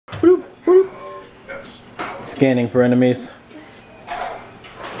Scanning for enemies.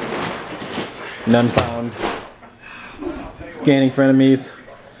 None found. Scanning for enemies.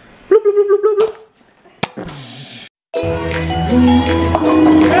 Bloop, bloop, bloop, bloop, bloop, bloop.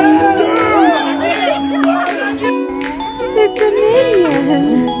 It's a minion.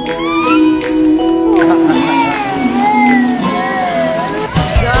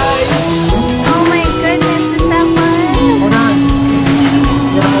 Oh my goodness, is that fun? Hold on.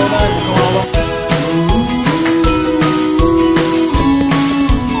 Yeah, hold on.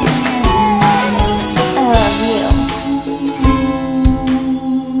 I love you.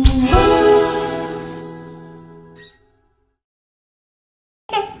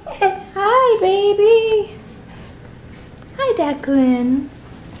 Hi, baby. Hi, Declan.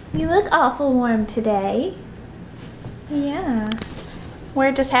 You look awful warm today. Yeah.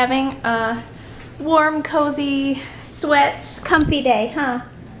 We're just having a warm, cozy, sweats, comfy day, huh?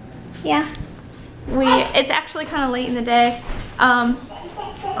 Yeah. It's actually kind of late in the day.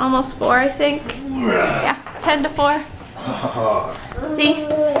 Almost 4, I think. Yeah, 10 to 4. See,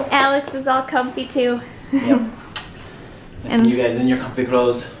 Alex is all comfy too. Yep. And you guys in your comfy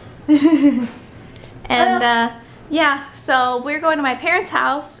clothes. And yeah, so we're going to my parents'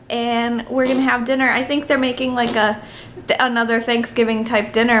 house and we're gonna have dinner. I think they're making like another Thanksgiving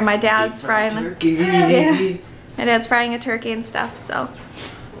type dinner. My dad's frying turkey. Yeah, my dad's frying a turkey and stuff. So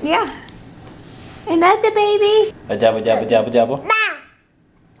yeah, and that's a baby. A dabble, dabble, dabble, dabble.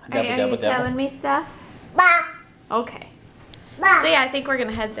 Are you telling me stuff? Okay. So yeah, I think we're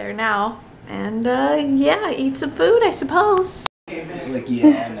gonna head there now and yeah, eat some food, I suppose. It's like,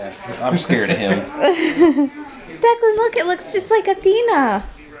 yeah, I'm scared of him. Declan, look, it looks just like Athena.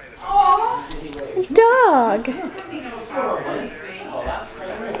 Dog.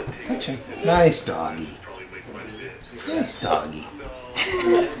 Touch him. Nice doggy. Nice doggy.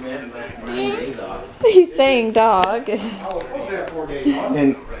 He's saying dog. Is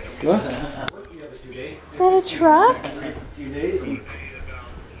And what? that a truck?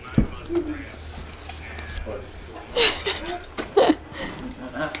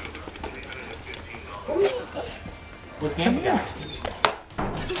 What's game we got?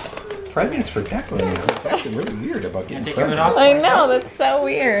 Presents for Declan. It's acting really weird about getting Take your hood presents. off? I know, that's so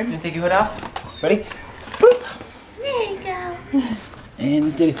weird. Can you take your hood off? Ready? Boop. There you go.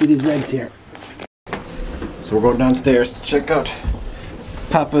 And did you see these legs here? So we're going downstairs to check out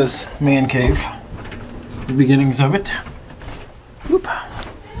Papa's man cave. The beginnings of it. Whoop.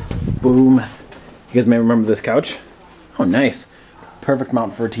 Boom. You guys may remember this couch. Oh, nice. Perfect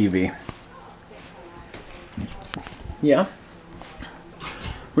mount for a TV. Yeah.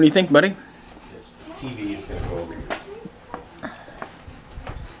 What do you think, buddy? This TV is gonna go over here.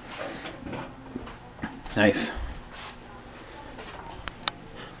 Nice.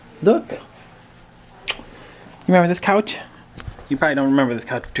 Look. You remember this couch? You probably don't remember this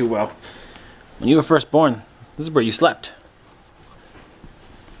couch too well. When you were first born, this is where you slept.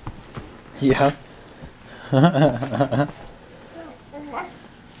 Yeah.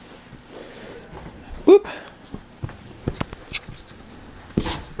 Boop.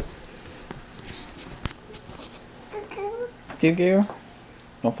 Goo-goo.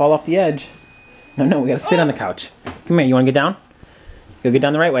 Don't fall off the edge. No, we gotta sit on the couch. Come here, you wanna get down? Go get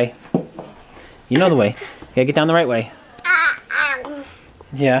down the right way. You know the way. You gotta get down the right way.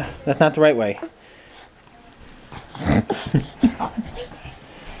 Yeah, that's not the right way.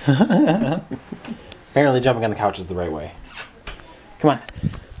 Apparently jumping on the couch is the right way. Come on.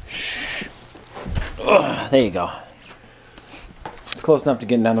 Shh. Ugh, there you go. It's close enough to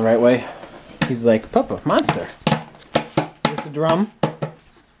getting down the right way. He's like, Papa, monster. Is this a drum?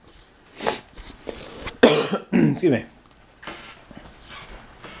 Excuse me.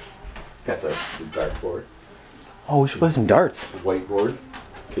 Got the dartboard. Oh, we should play some darts. The whiteboard.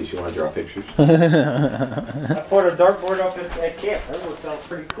 In case you want to draw pictures. I put a dartboard up at camp. That worked out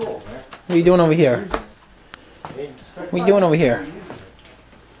pretty cool, man. What are you doing over here? What are you doing over here?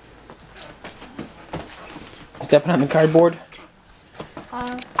 Stepping on the cardboard?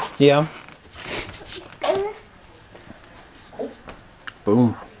 Yeah.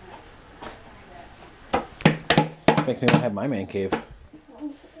 Boom. Makes me want to have my man cave.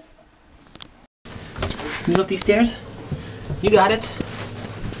 Can you go up these stairs? You got it.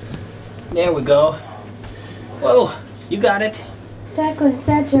 There we go. Whoa, you got it. Declan's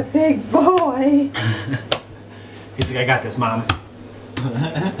such a big boy. He's like, I got this, Mom. Is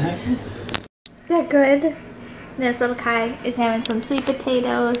that good? This little guy is having some sweet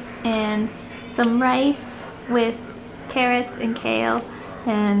potatoes and some rice with carrots and kale.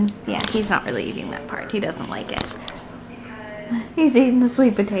 And yeah, he's not really eating that part. He doesn't like it. He's eating the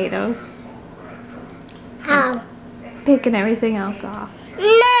sweet potatoes. Ow. Picking everything else off.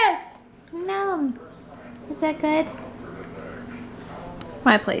 No. No. Is that good?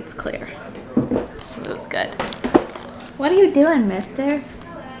 My plate's clear. It was good. What are you doing, mister?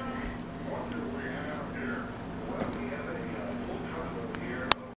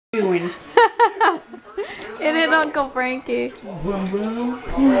 Doing. It is Uncle Frankie. Where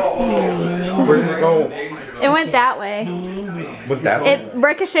did it go? It went that way. What's that? It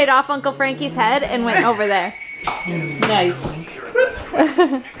ricocheted off Uncle Frankie's head and went over there. Nice.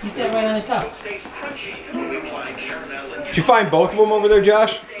 You sat right on the cup. Did you find both of them over there,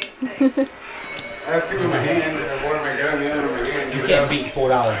 Josh? I have two in my hand, one in my gun, the other in my hand. You can't beat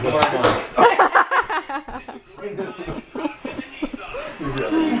 $4 worth of fun.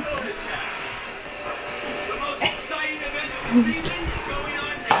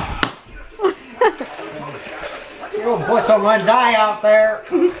 You're gonna put someone's eye out there.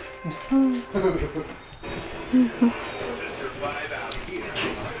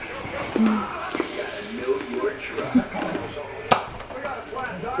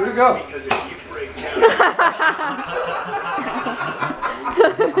 Where'd it go?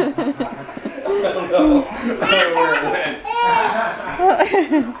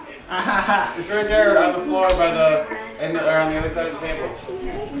 It's right there on the floor by the, or on the other side of the table.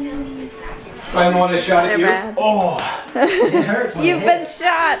 Find one that shot They're at you. bad. Oh, it hurts. When You've been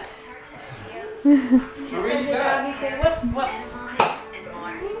shot. Dude,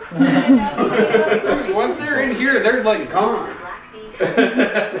 once they're in here, they're like gone.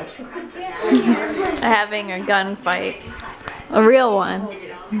 Having a gun fight. A real one.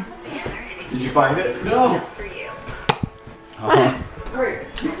 Did you find it? No.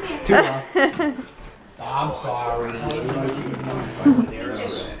 Too long. I'm sorry.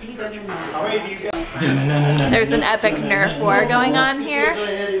 There's an epic Nerf war going on here.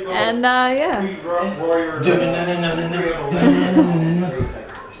 And yeah.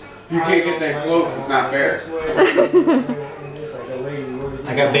 You can't get that close, it's not fair.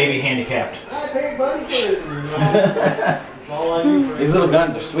 I got baby handicapped. These little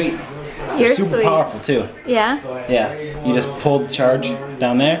guns are sweet. You're Super sweet. powerful too. Yeah? Yeah, you just pull the charge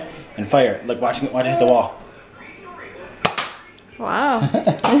down there and fire it. Like watch it hit the wall. Wow.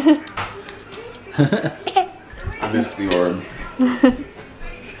 I missed the orb.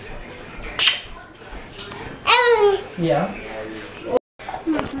 Yeah.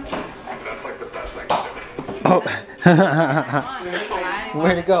 Oh.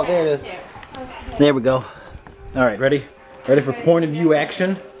 Where'd it go? There it is. There we go. All right, ready? Ready for point of view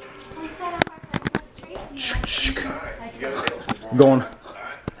action? Going.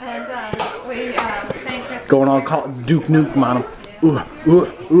 And we sang Christmas. Going all call Duke Nukem on him. Ooh, ooh,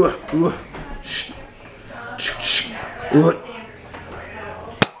 ooh, ooh. Shh. Shh, shh. Ooh.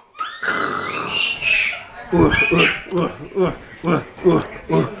 Ooh, ooh, ooh, ooh, ooh, ooh,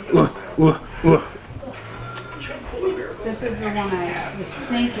 ooh, ooh, ooh. This is the one I was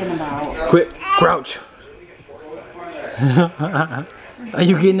thinking about. Quick, crouch. Are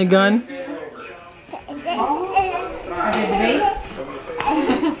you getting the gun?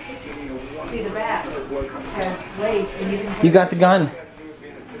 See the back has lace and you can You got the gun.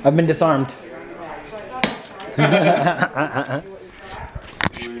 I've been disarmed. You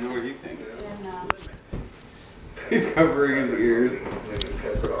know what he thinks. He's covering his ears.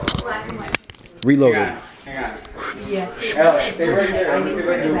 Reloaded. Hang on. yes. Alex, stay right there. Let me see if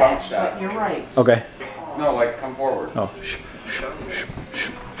I can do a bounce shot. You're right. Okay. No, like, come forward. Oh.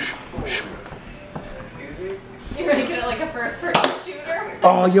 You're making it like a first-person shooter.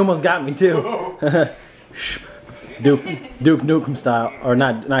 Oh, you almost got me too. Duke Nukem style, or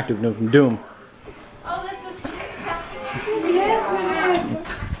not Duke Nukem, Doom. Oh, that's a sweet shot. Yes, it is.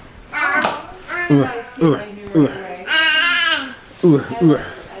 Ooh, ooh, ooh, ooh, ooh.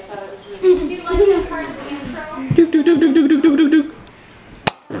 Do you like that part of the intro? Duke.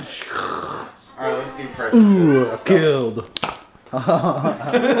 Alright, let's deep fresh. Ooh, killed.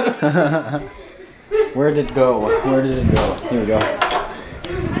 Where did it go? Where did it go? Here we go.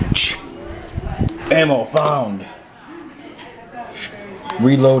 Ammo found.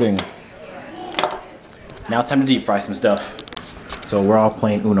 Reloading. Now it's time to deep fry some stuff. So we're all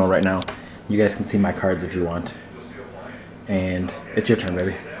playing Uno right now. You guys can see my cards if you want. And it's your turn,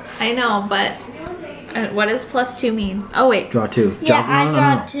 baby. I know, but what does +2 mean? Oh, wait. Draw two. Yeah, I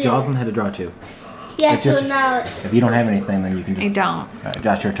draw two. Jocelyn had to draw two. Yeah, It's your so now it's If you don't have anything, then you can I just... don't. Alright,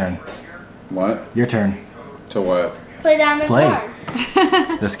 Josh, your turn. What? Your turn. To what? put down the Play. card.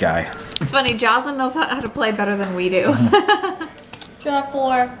 This guy. It's funny, Jocelyn knows how to play better than we do. Draw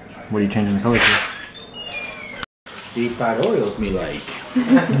 4. What are you changing the color to? Deep fried Oreos me like.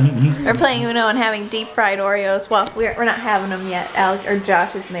 We're playing Uno and having deep fried Oreos. Well, we're not having them yet. Alec or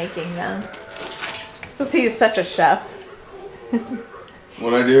Josh is making them. Because he's such a chef.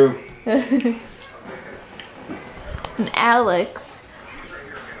 What'd I do? And Alex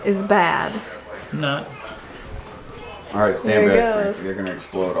is bad. Not. Alright, stand There it back. goes. They're gonna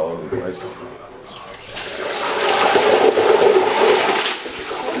explode all over the place.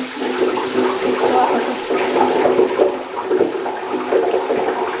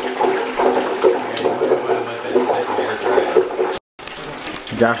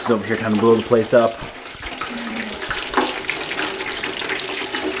 Josh is over here trying to blow the place up.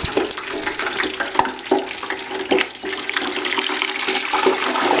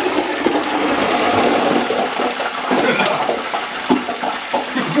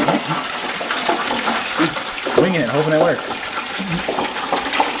 Winging it, hoping it works.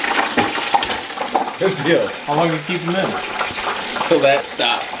 Good deal. How long do you keep them in? Till that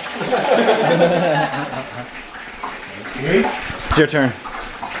stops. It's your turn.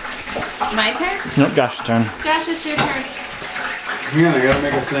 My turn? Nope, Josh's turn. Josh, it's your turn. Man, I gotta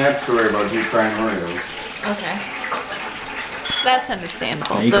make a snap story about deep frying Oreos. Okay. That's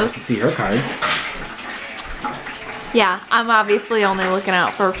understandable. Now you guys Those, can see her cards. yeah, I'm obviously only looking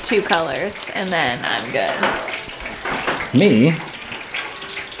out for 2 colors, and then I'm good. Me?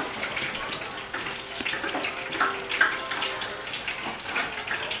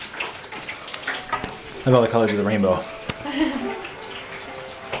 How about the colors of the rainbow?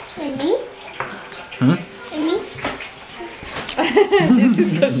 And me? Hmm? And me? She's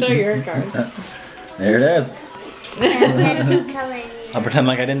just gonna show you her card. There it is. Red 2 colors. I'll pretend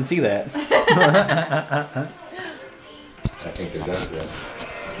like I didn't see that. I think they're done yet.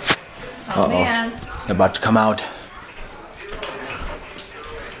 Oh man. They're about to come out.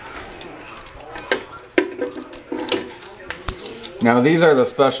 Now these are the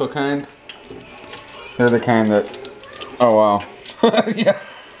special kind. They're the kind that. Oh wow. Yeah.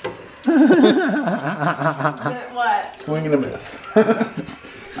 What? Swing and a miss.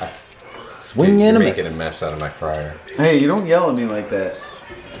 Swing and a making miss. a mess out of my fryer. Hey, you don't yell at me like that.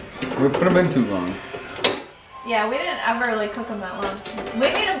 We put them in too long. Yeah, we didn't ever really cook them that long. We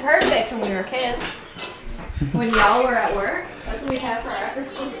made them perfect when we were kids. When y'all were at work, that's what we had for our after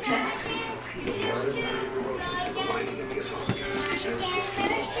school snack.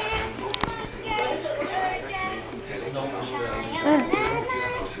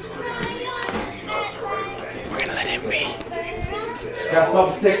 We're gonna let him be. Got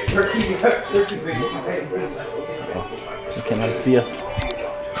some thick turkey bacon. You cannot see us.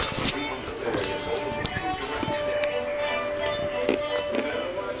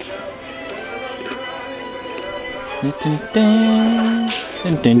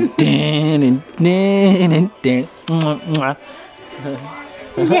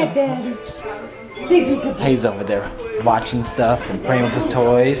 He's over there watching stuff and playing with his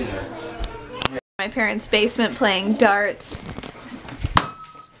toys. My parents' basement playing darts.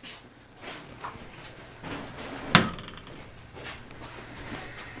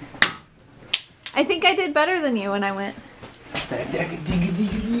 I think I did better than you when I went.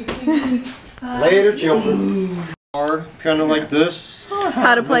 Later, children. Are kind of like this.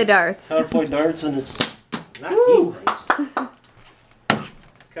 How to play darts. How to play darts, and it's not these things.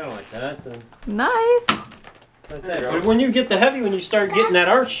 Kind of like that. Then. Nice. Like that. But when you get the heavy, when you start getting that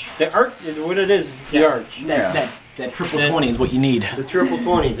arch, what it is the arch. That triple 20 is what you need. The triple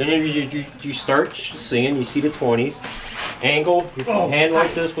 20s. And then you start seeing, you see the 20s. Angle, your hand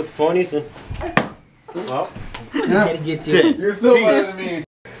like this with the 20s, and well, You're so better than me.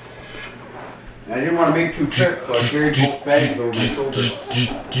 I didn't want to make 2 trips, so I carried both bags over my shoulders.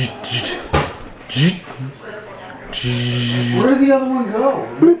 Where did the other one go?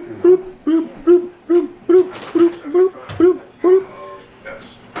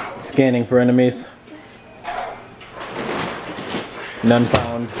 Scanning for enemies. None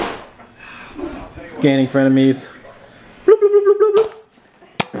found. Scanning for enemies.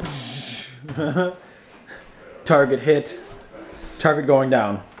 Target hit. Target going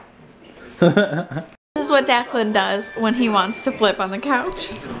down. This is what Declan does when he wants to flip on the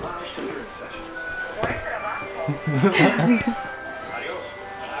couch.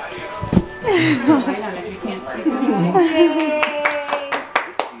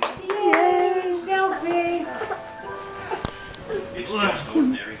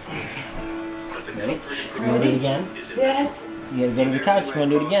 Ready? You wanna do it again? Dad. You gotta go to the couch, you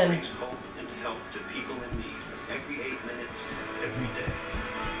wanna do it again.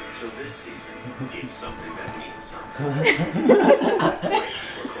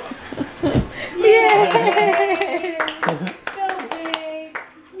 Yay! So big.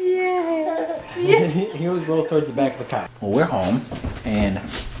 Yay! He always rolls towards the back of the cot. Well, we're home, and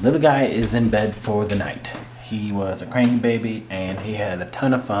little guy is in bed for the night. He was a cranky baby, and he had a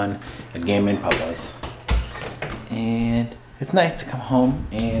ton of fun at gaming Papa's. And it's nice to come home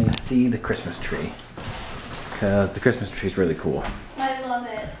and see the Christmas tree, because the Christmas tree is really cool. I love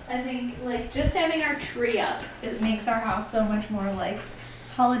it. I think like just having our tree up, it makes our house so much more like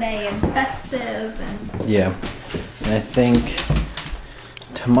holiday and festive and Yeah, and I think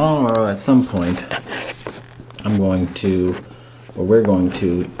tomorrow at some point we're going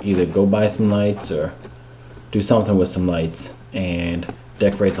to either go buy some lights or do something with some lights and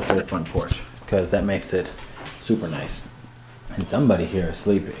decorate the whole front porch, because that makes it super nice. And somebody here is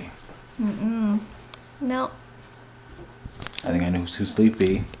sleepy. no. I think I know who's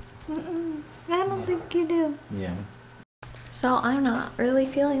sleepy. I don't think you do. Yeah. So I'm not really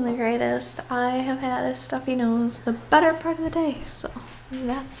feeling the greatest. I have had a stuffy nose the better part of the day, so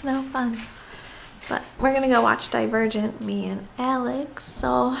that's no fun. But we're gonna go watch Divergent, me and Alex.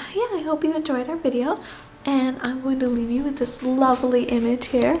 So yeah, I hope you enjoyed our video, and I'm going to leave you with this lovely image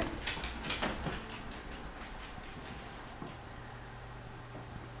here.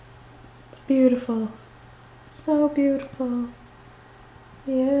 It's beautiful. So beautiful.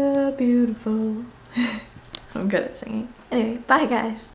 Yeah, beautiful. I'm good at singing. Anyway, bye guys.